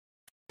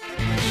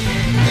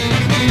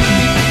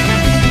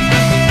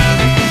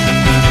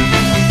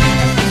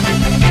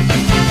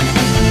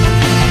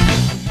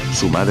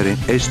Su madre,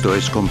 esto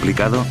es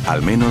complicado,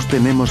 al menos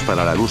tenemos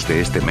para la luz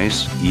de este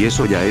mes, y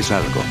eso ya es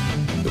algo.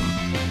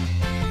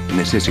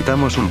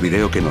 Necesitamos un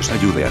video que nos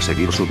ayude a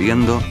seguir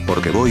subiendo,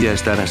 porque voy a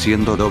estar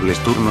haciendo dobles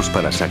turnos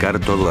para sacar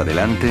todo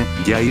adelante,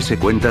 ya hice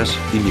cuentas,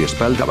 y mi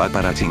espalda va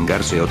para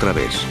chingarse otra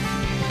vez.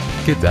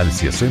 ¿Qué tal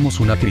si hacemos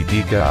una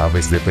crítica a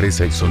Aves de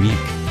Presa y Sonic?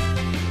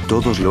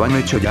 Todos lo han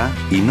hecho ya,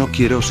 y no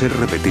quiero ser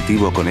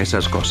repetitivo con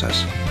esas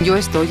cosas. Yo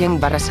estoy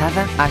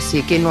embarazada,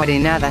 así que no haré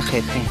nada,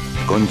 jefe.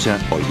 Concha,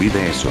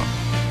 olvide eso.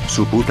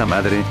 Su puta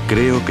madre,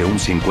 creo que un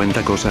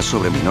 50 cosas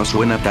sobre mí no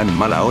suena tan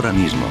mal ahora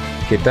mismo.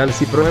 ¿Qué tal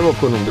si pruebo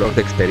con un blog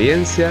de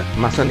experiencia,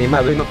 más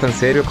animado y no tan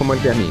serio como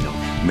el de Amino?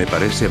 Me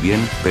parece bien,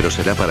 pero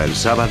será para el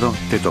sábado,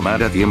 te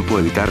tomará tiempo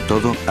editar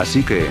todo,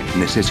 así que,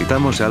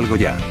 necesitamos algo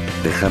ya.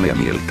 Déjame a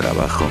mí el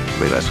trabajo,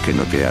 verás que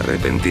no te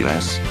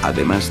arrepentirás,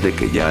 además de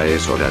que ya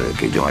es hora de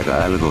que yo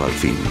haga algo al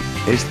fin.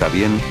 Está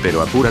bien,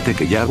 pero apúrate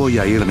que ya voy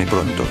a irme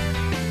pronto.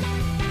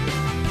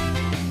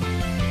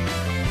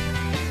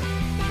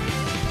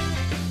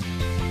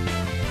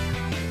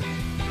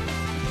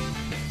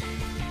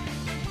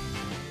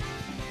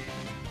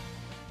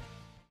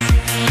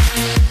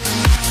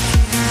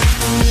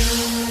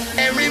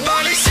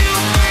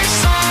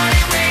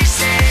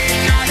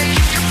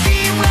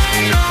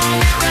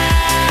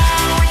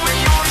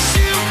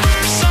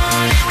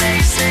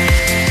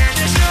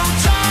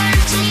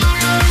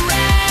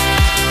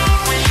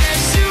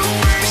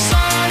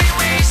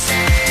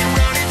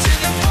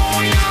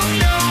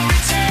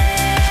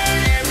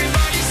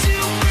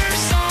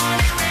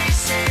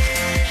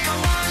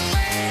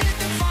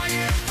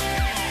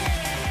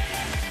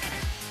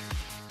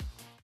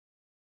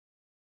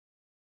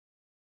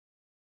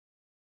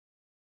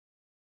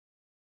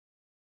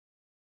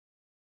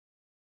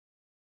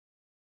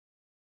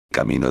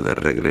 Camino de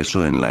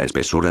regreso en la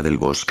espesura del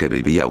bosque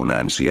vivía una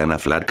anciana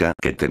flaca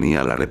que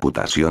tenía la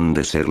reputación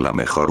de ser la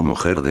mejor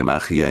mujer de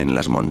magia en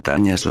las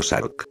montañas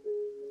Ozark.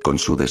 Con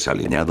su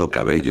desaliñado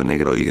cabello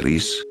negro y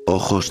gris,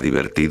 ojos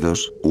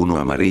divertidos, uno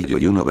amarillo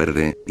y uno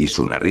verde, y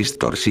su nariz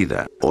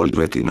torcida, Old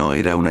Betty no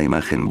era una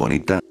imagen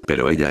bonita,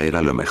 pero ella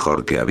era lo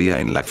mejor que había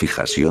en la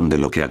fijación de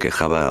lo que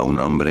aquejaba a un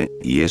hombre,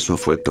 y eso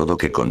fue todo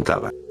que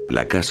contaba.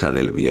 La casa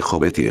del viejo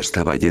Betty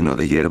estaba lleno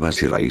de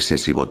hierbas y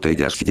raíces y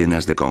botellas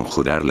llenas de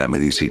conjurar la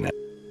medicina.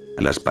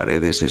 Las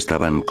paredes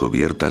estaban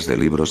cubiertas de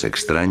libros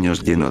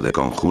extraños llenos de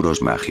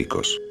conjuros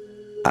mágicos.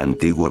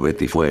 Antiguo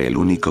Betty fue el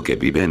único que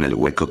vive en el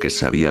hueco que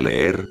sabía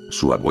leer,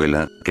 su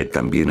abuela, que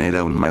también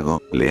era un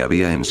mago, le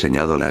había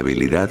enseñado la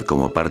habilidad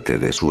como parte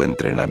de su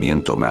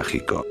entrenamiento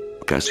mágico.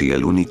 Casi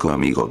el único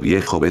amigo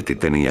viejo Betty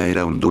tenía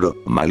era un duro,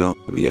 malo,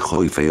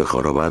 viejo y feo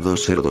jorobado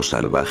cerdo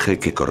salvaje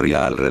que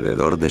corría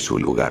alrededor de su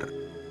lugar.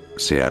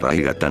 Se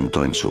arraiga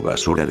tanto en su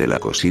basura de la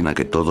cocina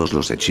que todos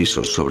los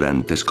hechizos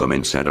sobrantes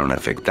comenzaron a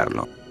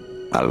afectarlo.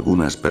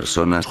 Algunas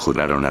personas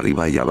juraron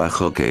arriba y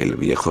abajo que el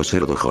viejo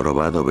cerdo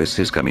jorobado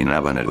veces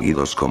caminaban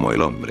erguidos como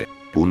el hombre.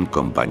 Un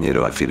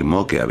compañero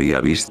afirmó que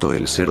había visto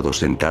el cerdo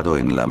sentado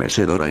en la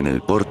mecedora en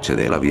el porche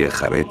de la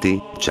vieja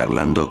Betty,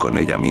 charlando con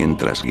ella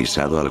mientras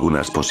guisado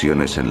algunas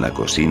pociones en la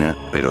cocina,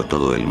 pero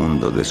todo el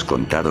mundo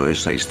descontado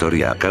esa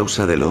historia a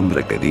causa del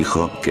hombre que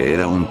dijo que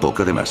era un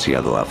poco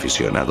demasiado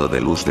aficionado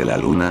de luz de la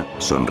luna,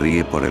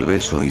 sonríe por el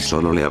beso y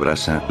solo le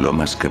abraza lo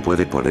más que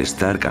puede por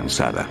estar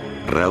cansada.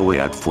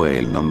 Raueat fue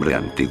el nombre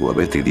antiguo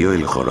Betty dio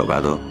el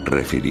jorobado,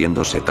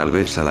 refiriéndose tal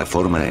vez a la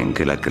forma en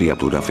que la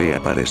criatura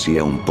fea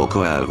parecía un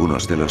poco a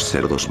algunos de los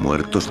cerdos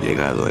muertos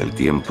llegado el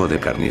tiempo de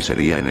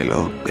carnicería en el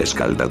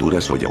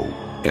escaldaduras o Yow.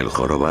 El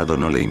jorobado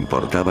no le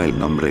importaba el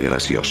nombre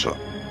gracioso.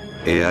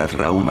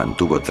 Rau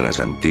mantuvo tras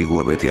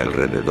antiguo Betty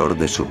alrededor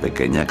de su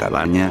pequeña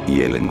cabaña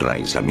y el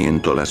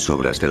enraizamiento las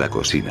obras de la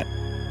cocina.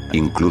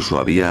 Incluso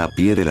había a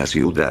pie de la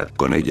ciudad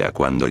con ella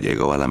cuando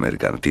llegó a la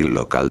mercantil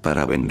local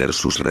para vender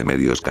sus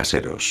remedios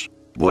caseros.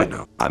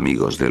 Bueno,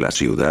 amigos de la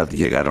ciudad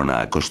llegaron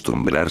a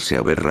acostumbrarse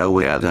a ver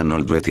Rauead a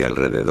Old Betty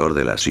alrededor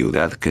de la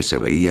ciudad que se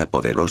veía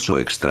poderoso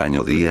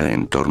extraño día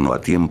en torno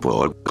a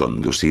tiempo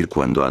conducir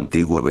cuando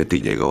antiguo Betty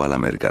llegó a la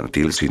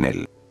mercantil sin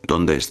él.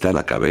 ¿Dónde está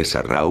la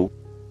cabeza Rau?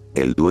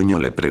 El dueño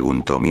le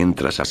preguntó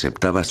mientras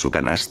aceptaba su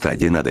canasta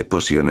llena de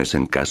pociones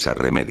en casa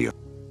remedio.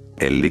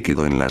 El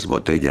líquido en las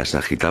botellas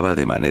agitaba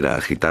de manera a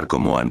agitar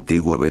como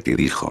antiguo Betty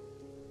dijo.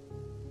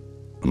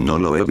 No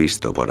lo he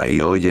visto por ahí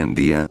hoy en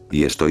día,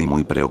 y estoy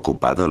muy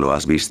preocupado. ¿Lo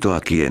has visto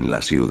aquí en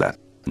la ciudad?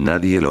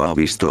 Nadie lo ha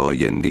visto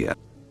hoy en día.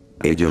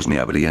 Ellos me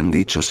habrían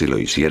dicho si lo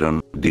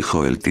hicieron,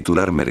 dijo el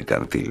titular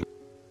mercantil.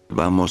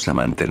 Vamos a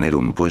mantener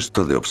un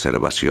puesto de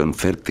observación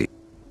fértil.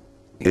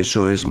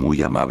 Eso es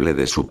muy amable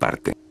de su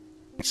parte.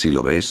 Si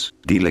lo ves,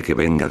 dile que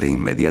venga de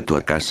inmediato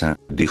a casa,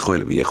 dijo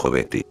el viejo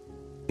Betty.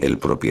 El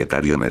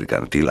propietario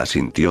mercantil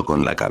asintió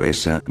con la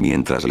cabeza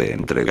mientras le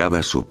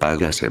entregaba su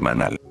paga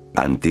semanal.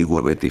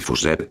 Antiguo Betty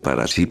Fuset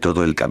para sí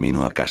todo el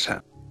camino a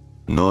casa.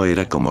 No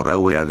era como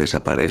Rauea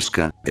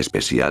desaparezca,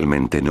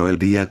 especialmente no el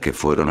día que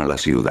fueron a la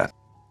ciudad.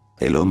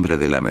 El hombre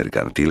de la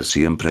mercantil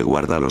siempre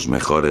guarda los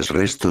mejores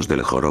restos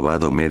del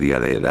jorobado media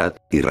de edad,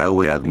 y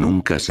Rauead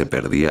nunca se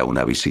perdía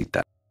una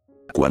visita.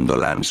 Cuando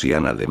la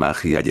anciana de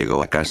magia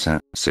llegó a casa,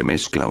 se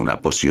mezcla una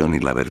poción y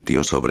la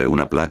vertió sobre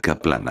una placa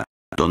plana.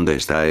 ¿Dónde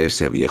está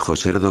ese viejo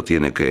cerdo?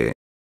 Tiene que...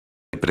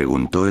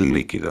 preguntó el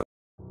líquido.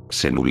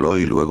 Se nubló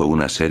y luego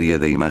una serie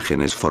de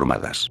imágenes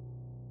formadas.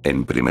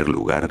 En primer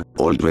lugar,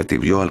 Old Betty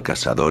vio al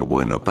cazador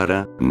bueno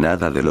para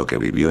nada de lo que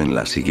vivió en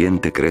la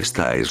siguiente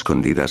cresta a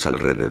escondidas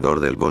alrededor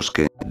del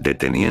bosque,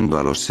 deteniendo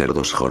a los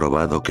cerdos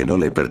jorobado que no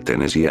le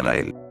pertenecían a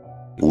él.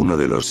 Uno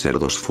de los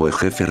cerdos fue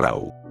jefe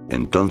Rau.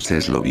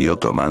 Entonces lo vio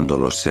tomando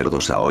los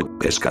cerdos a hoy,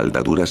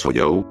 escaldaduras o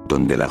Joe,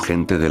 donde la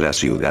gente de la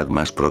ciudad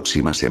más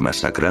próxima se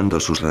masacrando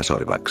sus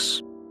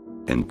razorbacks.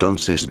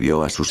 Entonces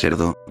vio a su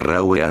cerdo,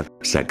 Rauead,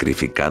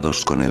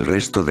 sacrificados con el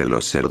resto de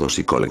los cerdos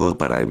y colgó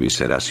para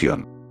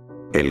evisceración.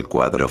 El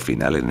cuadro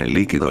final en el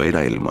líquido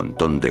era el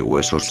montón de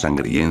huesos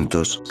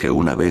sangrientos que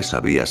una vez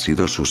había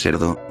sido su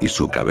cerdo, y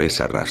su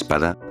cabeza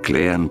raspada, que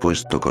le han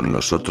puesto con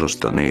los otros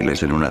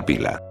toneles en una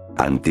pila.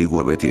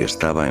 Antiguo Betty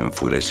estaba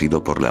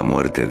enfurecido por la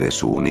muerte de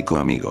su único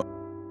amigo.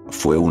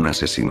 Fue un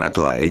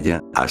asesinato a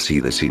ella, así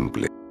de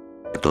simple.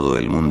 Todo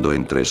el mundo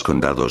en 3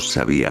 condados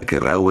sabía que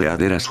Rauead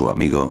era su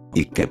amigo,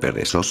 y que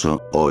perezoso,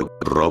 o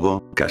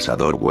robo,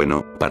 cazador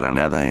bueno, para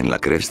nada en la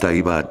cresta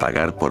iba a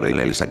pagar por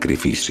él el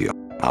sacrificio.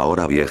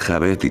 Ahora vieja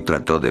Betty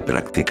trató de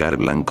practicar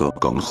blanco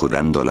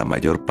conjurando la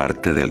mayor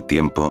parte del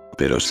tiempo,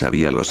 pero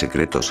sabía los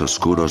secretos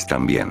oscuros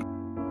también.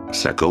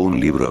 Sacó un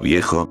libro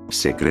viejo,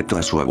 secreto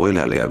a su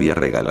abuela le había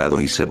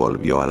regalado y se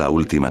volvió a la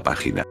última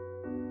página.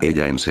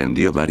 Ella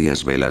encendió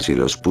varias velas y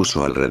los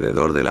puso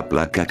alrededor de la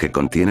placa que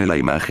contiene la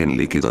imagen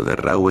líquido de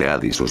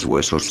Rauead y sus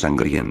huesos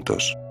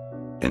sangrientos.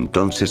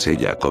 Entonces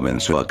ella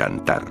comenzó a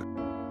cantar.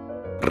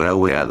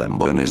 Rauead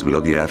ambones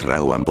bloodiad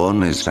Rau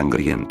ambones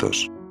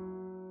sangrientos.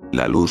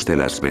 La luz de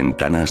las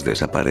ventanas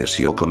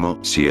desapareció como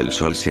si el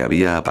sol se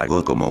había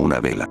apagado como una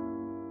vela.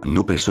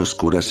 Nubes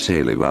oscuras se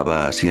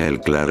elevaba hacia el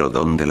claro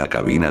donde la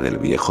cabina del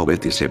viejo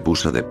Betty se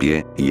puso de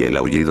pie, y el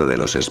aullido de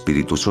los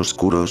espíritus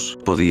oscuros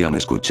podían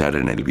escuchar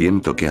en el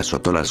viento que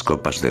azotó las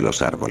copas de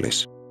los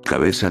árboles.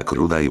 Cabeza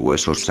cruda y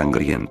huesos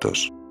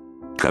sangrientos.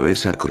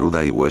 Cabeza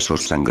cruda y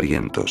huesos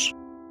sangrientos.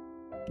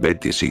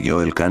 Betty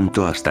siguió el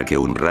canto hasta que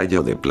un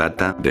rayo de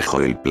plata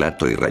dejó el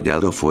plato y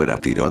rayado fuera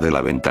tiró de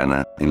la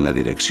ventana, en la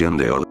dirección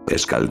de Old,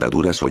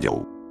 escaldaduras o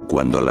Joe.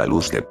 Cuando la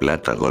luz de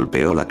plata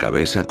golpeó la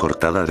cabeza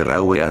cortada de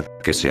Rauead,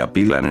 que se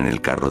apilan en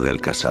el carro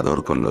del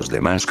cazador con los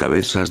demás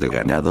cabezas de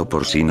ganado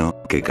porcino,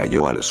 que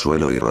cayó al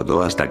suelo y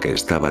rodó hasta que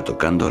estaba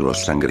tocando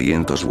los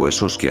sangrientos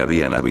huesos que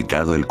habían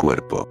habitado el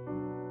cuerpo.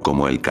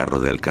 Como el carro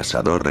del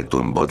cazador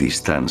retumbó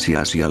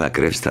distancia hacia la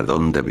cresta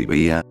donde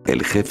vivía,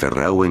 el jefe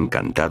Rau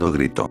encantado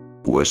gritó: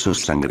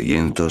 «Huesos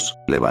sangrientos,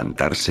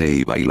 levantarse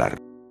y bailar».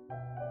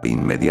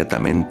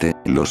 Inmediatamente,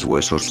 los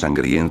huesos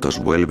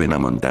sangrientos vuelven a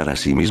montar a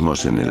sí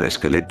mismos en el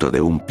esqueleto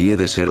de un pie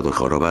de cerdo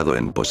jorobado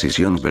en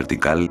posición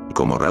vertical,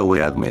 como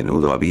Rauead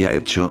menudo había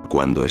hecho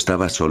cuando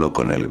estaba solo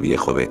con el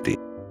viejo Betty.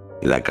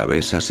 La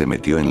cabeza se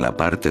metió en la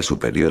parte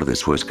superior de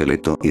su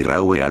esqueleto y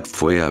Rauead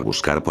fue a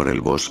buscar por el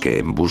bosque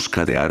en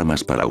busca de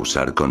armas para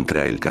usar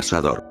contra el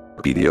cazador.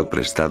 Pidió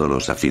prestado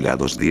los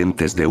afilados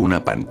dientes de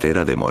una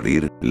pantera de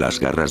morir, las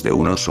garras de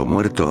un oso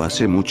muerto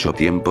hace mucho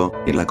tiempo,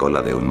 y la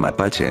cola de un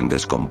mapache en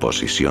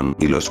descomposición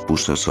y los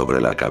puso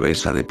sobre la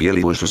cabeza de piel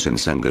y huesos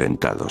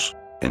ensangrentados.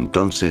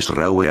 Entonces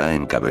Rauead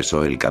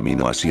encabezó el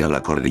camino hacia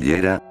la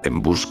cordillera,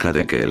 en busca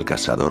de que el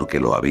cazador que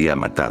lo había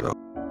matado.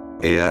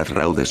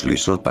 Rau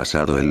deslizó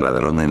pasado el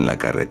ladrón en la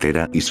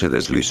carretera y se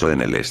deslizó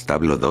en el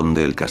establo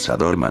donde el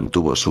cazador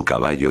mantuvo su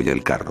caballo y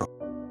el carro.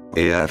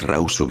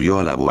 Rau subió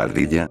a la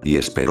buhardilla y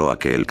esperó a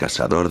que el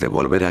cazador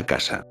devolviera a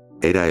casa.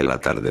 Era el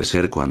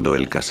atardecer cuando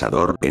el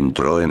cazador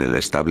entró en el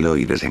establo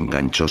y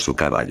desenganchó su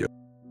caballo.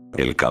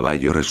 El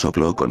caballo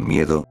resopló con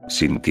miedo,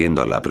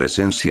 sintiendo la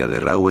presencia de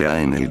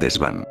Rauead en el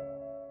desván.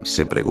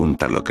 Se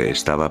pregunta lo que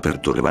estaba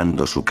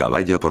perturbando su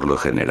caballo. Por lo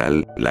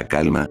general, la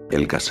calma.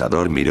 El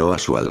cazador miró a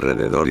su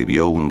alrededor y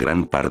vio un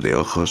gran par de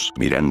ojos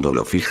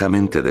mirándolo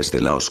fijamente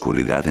desde la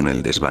oscuridad en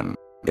el desván.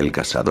 El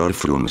cazador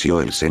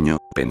frunció el ceño,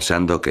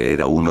 pensando que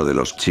era uno de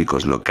los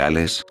chicos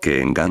locales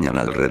que engañan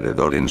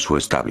alrededor en su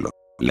establo.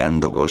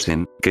 «Lando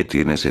Gosen, ¿qué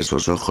tienes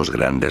esos ojos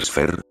grandes,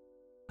 Fer?»,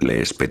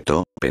 le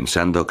espetó,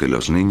 pensando que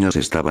los niños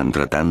estaban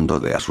tratando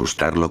de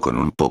asustarlo con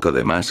un poco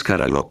de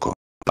máscara loco.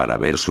 Para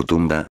ver su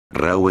tumba,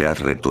 Rauead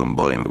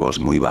retumbó en voz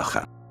muy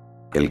baja.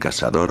 El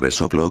cazador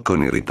resopló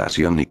con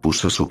irritación y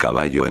puso su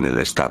caballo en el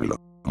establo.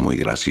 «Muy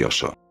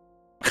gracioso».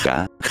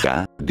 «Ja,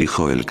 ja»,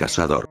 dijo el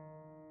cazador.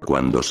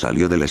 Cuando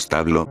salió del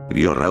establo,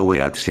 vio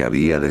Rauead se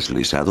había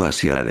deslizado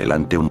hacia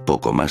adelante un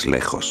poco más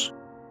lejos.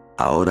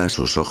 Ahora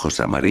sus ojos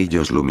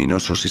amarillos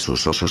luminosos y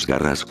sus osos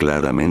garras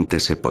claramente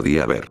se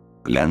podía ver.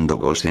 «Lando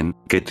Gosen,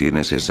 ¿qué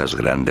tienes esas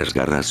grandes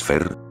garras,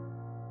 Fer?»,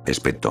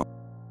 espetó.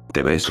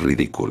 «Te ves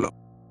ridículo».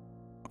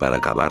 Para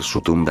cavar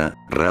su tumba,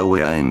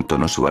 Rauead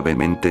entonó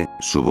suavemente,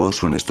 su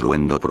voz un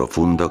estruendo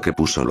profundo que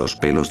puso los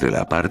pelos de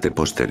la parte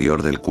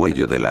posterior del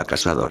cuello de la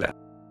cazadora.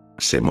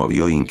 Se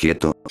movió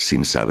inquieto,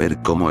 sin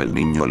saber cómo el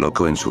niño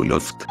loco en su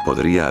loft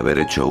podría haber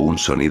hecho un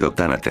sonido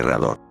tan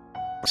aterrador.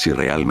 Si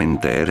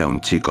realmente era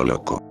un chico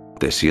loco,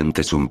 ¿Te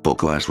sientes un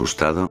poco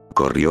asustado?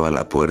 Corrió a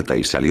la puerta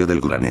y salió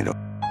del granero.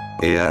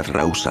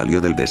 Raúl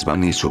salió del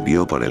desván y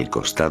subió por el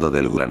costado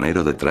del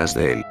granero detrás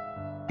de él.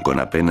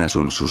 Con apenas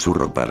un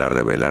susurro para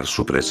revelar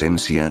su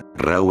presencia,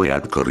 Raúl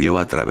corrió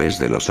a través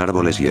de los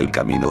árboles y el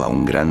camino a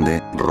un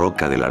grande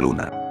roca de la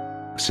luna.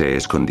 Se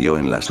escondió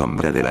en la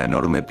sombra de la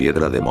enorme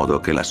piedra de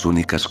modo que las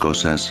únicas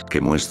cosas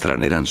que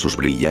muestran eran sus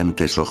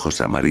brillantes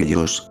ojos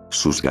amarillos,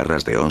 sus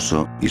garras de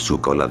oso, y su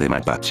cola de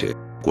mapache.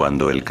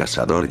 Cuando el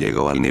cazador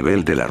llegó al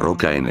nivel de la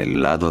roca en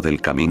el lado del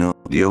camino,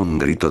 dio un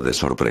grito de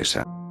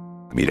sorpresa.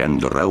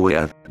 Mirando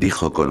Raúl,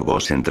 dijo con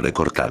voz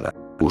entrecortada.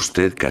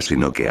 Usted casi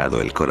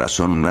noqueado el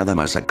corazón nada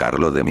más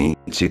sacarlo de mí,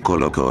 chico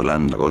loco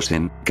Holanda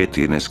Gosen, ¿qué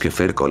tienes que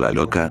hacer cola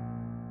loca?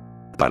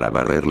 Para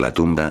barrer la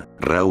tumba,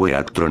 Raúl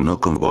tronó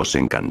con voz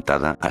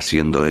encantada,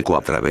 haciendo eco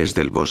a través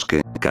del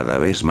bosque, cada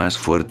vez más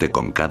fuerte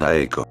con cada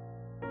eco.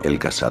 El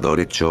cazador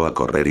echó a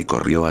correr y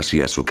corrió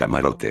hacia su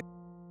camarote.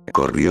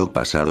 Corrió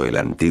pasado el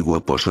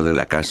antiguo pozo de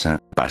la casa,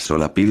 pasó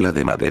la pila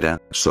de madera,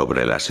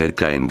 sobre la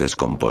cerca en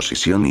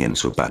descomposición y en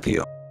su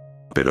patio.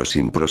 Pero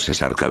sin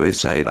procesar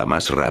cabeza era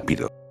más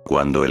rápido.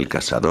 Cuando el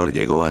cazador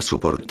llegó a su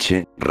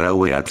porche,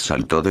 Raúl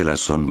saltó de las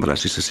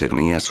sombras y se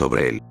cernía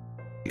sobre él.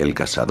 El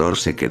cazador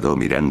se quedó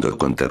mirando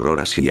con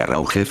terror hacia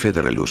Raúl, jefe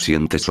de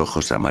relucientes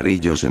ojos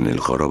amarillos en el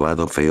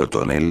jorobado feo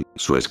tonel,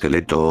 su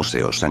esqueleto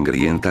óseo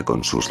sangrienta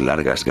con sus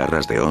largas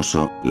garras de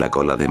oso, la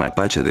cola de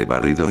mapache de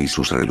barrido y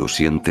sus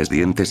relucientes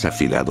dientes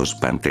afilados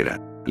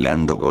pantera.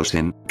 Lando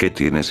Gosen, ¿qué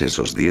tienes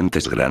esos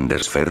dientes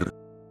grandes, Fer?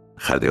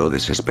 Jadeó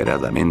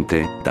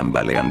desesperadamente,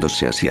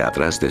 tambaleándose hacia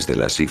atrás desde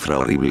la cifra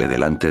horrible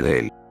delante de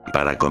él.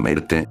 Para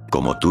comerte,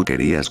 como tú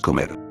querías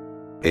comer.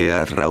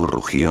 Raúl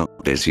rugió,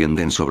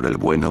 descienden sobre el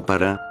bueno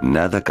para,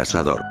 nada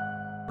cazador.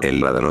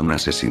 El ladrón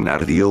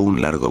asesinar dio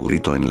un largo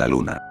grito en la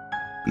luna.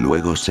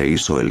 Luego se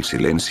hizo el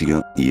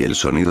silencio, y el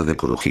sonido de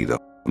crujido.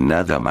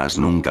 Nada más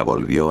nunca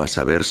volvió a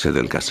saberse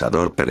del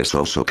cazador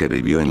perezoso que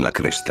vivió en la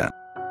cresta.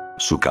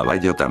 Su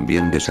caballo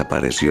también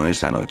desapareció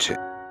esa noche.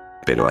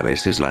 Pero a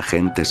veces la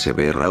gente se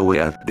ve Raúl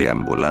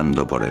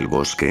deambulando por el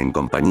bosque en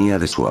compañía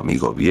de su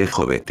amigo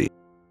viejo Betty.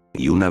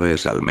 Y una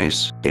vez al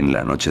mes, en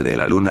la noche de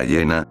la luna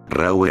llena,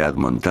 Raúl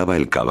montaba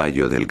el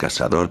caballo del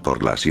cazador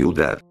por la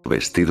ciudad,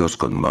 vestidos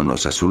con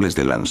monos azules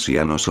del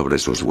anciano sobre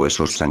sus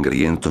huesos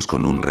sangrientos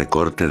con un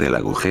recorte del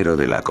agujero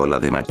de la cola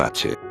de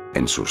mapache.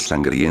 En sus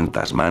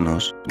sangrientas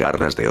manos,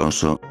 garras de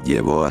oso,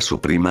 llevó a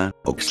su prima,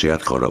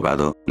 Oxead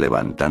jorobado,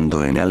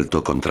 levantando en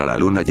alto contra la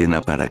luna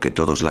llena para que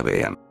todos la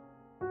vean.